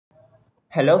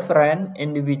Hello friend,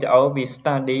 in the video we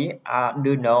study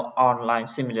Arduino online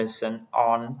simulation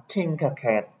on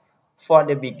Tinkercad. For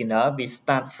the beginner, we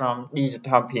start from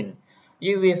digital pin.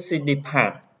 You will see the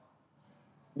path.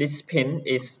 This pin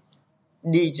is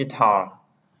digital.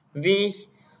 We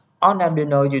on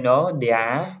Arduino, there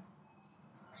are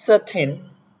certain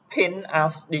pin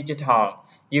as digital.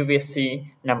 You will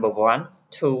see number 1,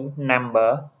 2,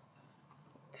 number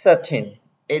 13.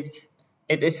 It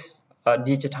is a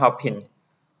digital pin.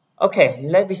 Okay,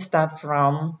 let me start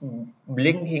from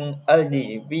blinking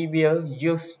LED. We will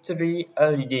use 3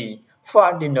 LED. For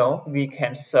Arduino, we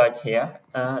can search here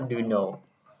Arduino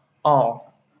or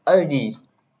LED.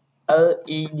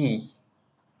 LED.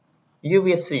 You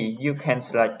will see you can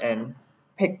select and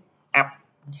pick up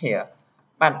here.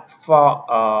 But for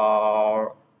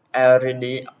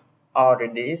already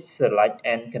select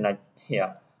and connect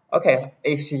here. Okay,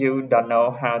 if you don't know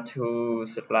how to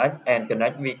select and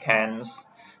connect, we can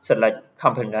select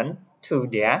component to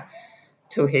there,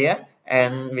 to here,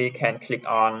 and we can click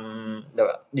on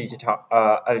the digital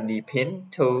LED pin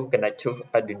to connect to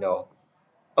Arduino.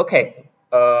 Okay,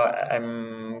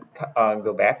 I'm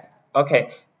go back.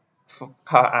 Okay,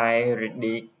 I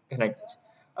already connect.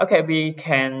 Okay, we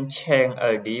can change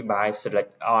LED by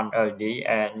select on LED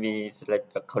and we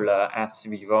select the color as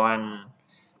we want.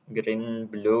 Green,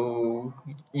 blue,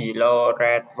 yellow,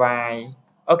 red, white.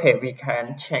 Okay, we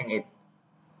can change it.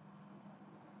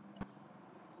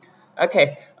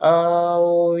 Okay,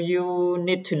 you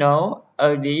need to know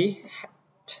LED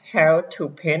have two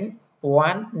pins,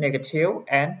 one negative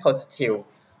and positive.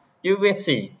 You will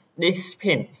see this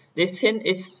pin. This pin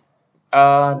is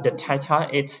the title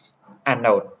is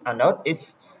anode. Anode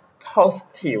is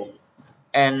positive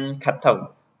and cathode.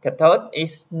 Cathode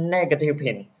is negative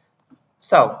pin.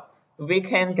 So we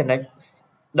can connect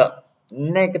the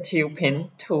negative pin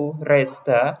to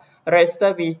resistor.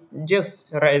 Resistor we use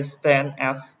resistance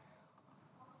as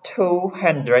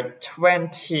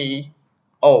 220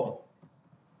 ohm.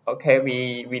 Okay,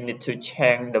 we need to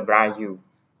change the value.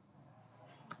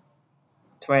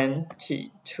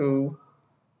 220.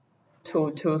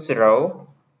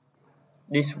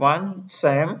 This one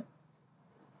same.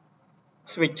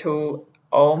 Switch to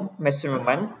ohm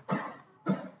measurement.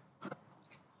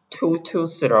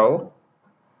 220.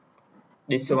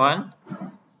 This one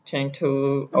change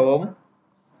to ohm.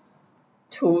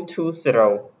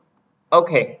 220.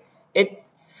 Okay,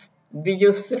 we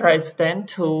use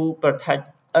resistance to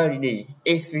protect LED.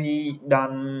 If we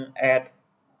don't add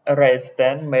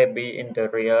resistance, maybe in the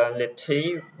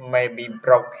reality maybe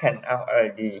broken our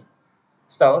LED.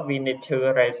 So we need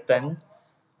to resistance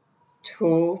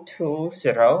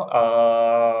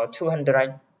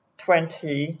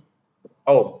 220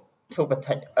 ohm to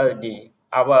protect LED.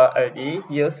 Our LED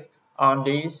use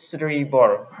only 3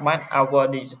 volt, but our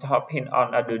digital pin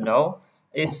on Arduino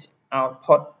is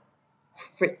output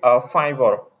 5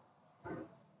 volt.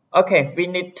 Okay, we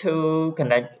need to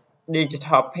connect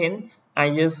digital pin. I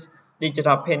use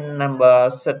digital pin number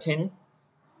 13,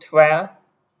 12,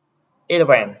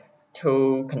 11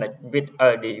 to connect with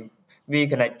LED. We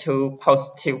connect to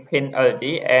positive pin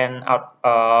LED and out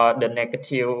the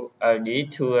negative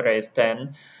LED to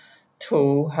resistance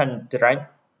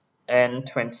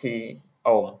 220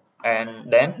 ohm,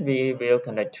 and then we will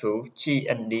connect to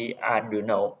GND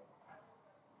Arduino.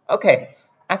 Okay,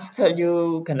 after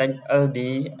you connect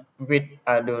LED with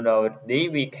Arduino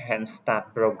LED, we can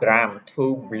start program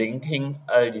to blinking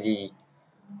LED.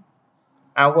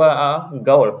 Our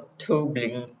goal to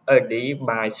blink LED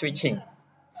by switching.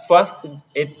 First,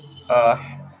 it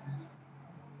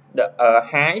the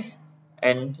high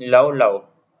and low.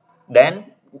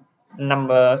 Then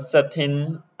number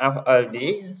 13 of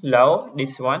LED low.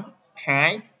 This one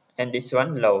high and this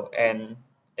one low, and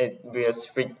it will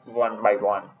switch one by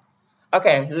one.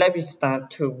 Okay, let me start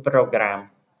to program.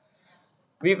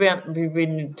 We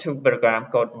need to program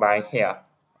code by here.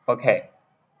 Okay.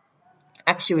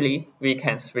 Actually, we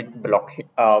can switch block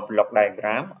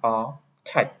diagram or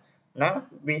text. Now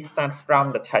we start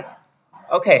from the text.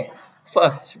 Okay,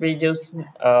 first we use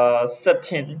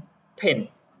 13 pin.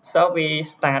 So we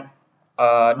start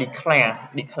declare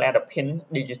the pin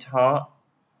digital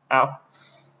out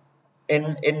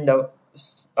in the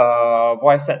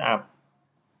voice setup.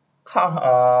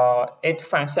 It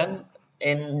function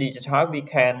in digital we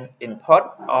can input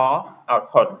or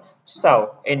output.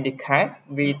 So in the case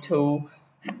we to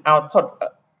output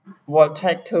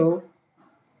voltage to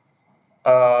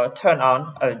turn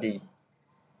on LED.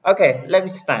 Okay, let me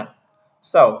start.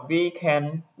 So we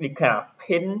can declare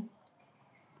pin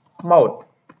mode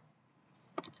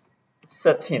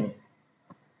 13.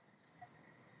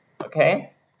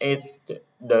 Okay, is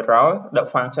the row, the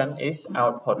function is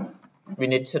output. We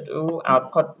need to do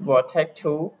output voltage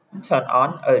to turn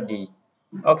on LED.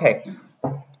 Okay,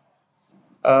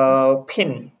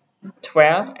 pin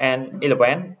 12 and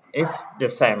 11 is the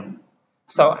same.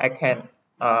 So I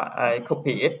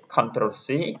copy it, Control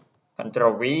C,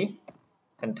 Control V,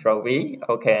 Control V.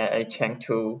 Okay, I change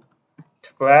to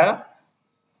 12,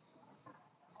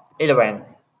 11.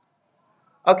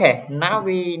 Okay, now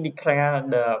we declare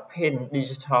the pin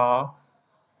digital,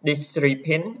 these 3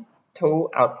 pin to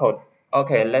output.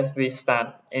 Okay, let's we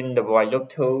start in the while loop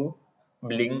to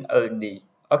blink LED.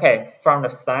 Okay, from the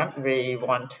start, we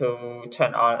want to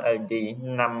turn on LED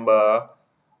number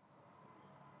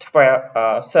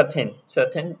 13.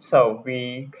 So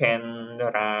we can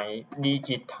write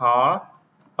digital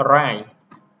write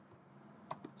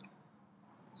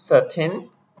 13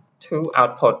 to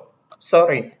output.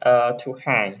 Sorry, to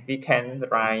high. We can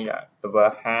write the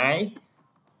word high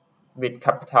with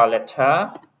capital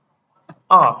letter,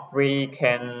 or we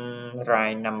can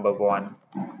write number 1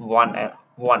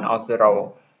 or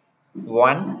 0.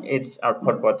 1 is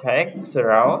output voltage,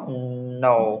 0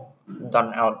 no,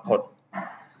 don't output.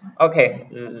 Okay,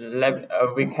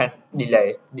 we can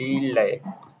delay.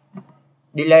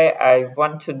 I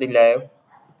want to delay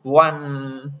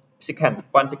 1 second.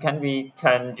 1 second we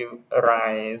can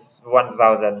write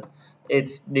 1000.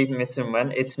 It's the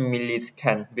measurement is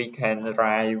millisecond. We can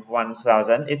write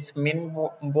 1000. It's mean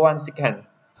 1 second.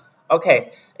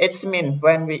 Okay, it's mean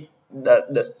when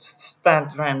the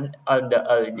start run the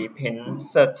LED pin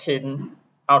 13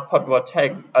 output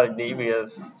voltage LED will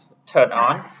turn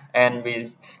on, and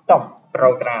we stop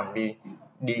program. We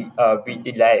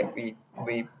delay.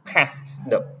 We pass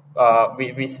the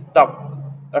we stop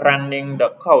running the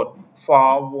code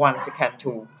for 1 second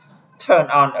to turn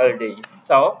on LED.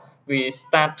 So we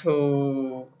start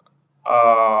to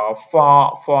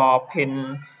for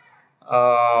pin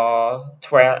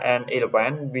 12 and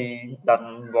 11 we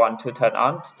don't want to turn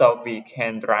on, so we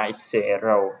can write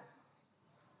 0.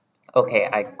 Okay,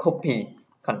 I copy,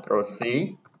 Control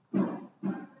C,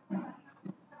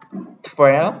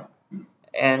 12,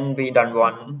 and we don't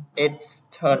want it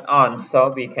turn on,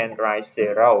 so we can write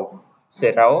 0.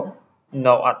 0,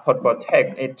 no output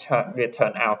voltage, will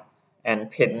turn out, and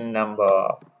pin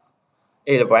number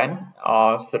 11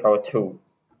 or 02.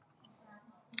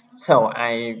 So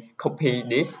I copy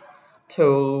this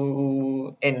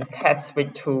to in test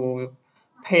switch to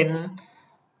pin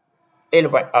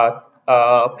 11,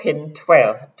 pin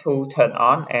 12 to turn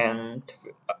on, and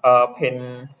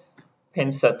pin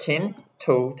 13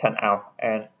 to turn out,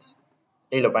 and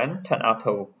 11 turn out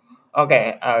too.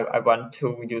 Okay, I want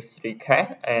to use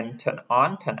reset and turn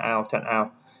on, turn out,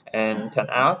 and turn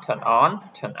out, turn on,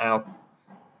 turn out,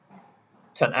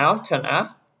 turn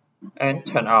out, and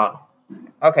turn on.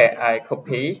 Okay, I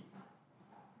copy,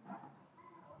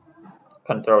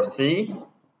 Control C,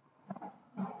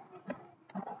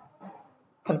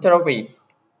 Control V.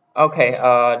 Okay,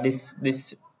 this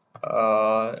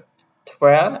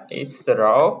 12 is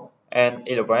 0 and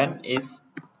 11 is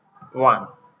 1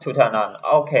 to turn on.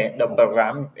 Okay, the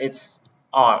program is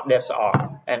on. That's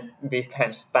all, and we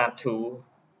can start to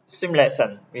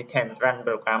simulation. We can run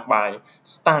program by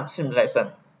start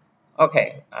simulation.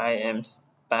 Okay, I am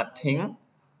starting.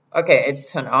 Okay,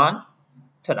 it's turn on,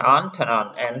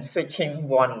 and switching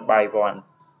one by one.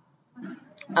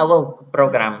 Our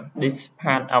program, this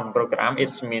part of program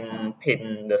is mean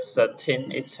pin the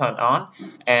 13 is turned on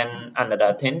and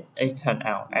another 10 is turned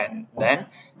out, and then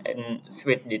in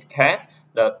switch this case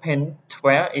the pin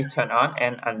 12 is turned on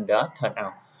and under turned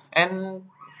out, and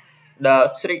the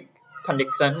three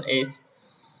condition is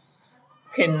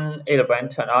pin 11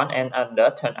 turn on and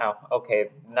under turn out. Okay,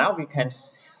 now we can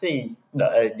see the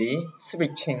LED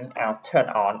switching out, turn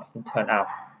on and turn out.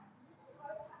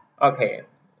 Okay,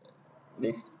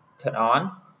 this turn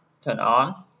on, turn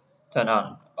on, turn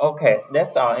on. Okay,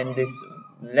 that's all in this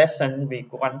lesson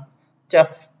week 1.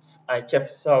 I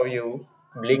just show you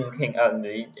blinking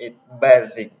LED. It's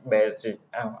basic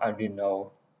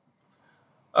Arduino.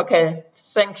 Okay,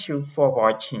 thank you for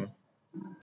watching.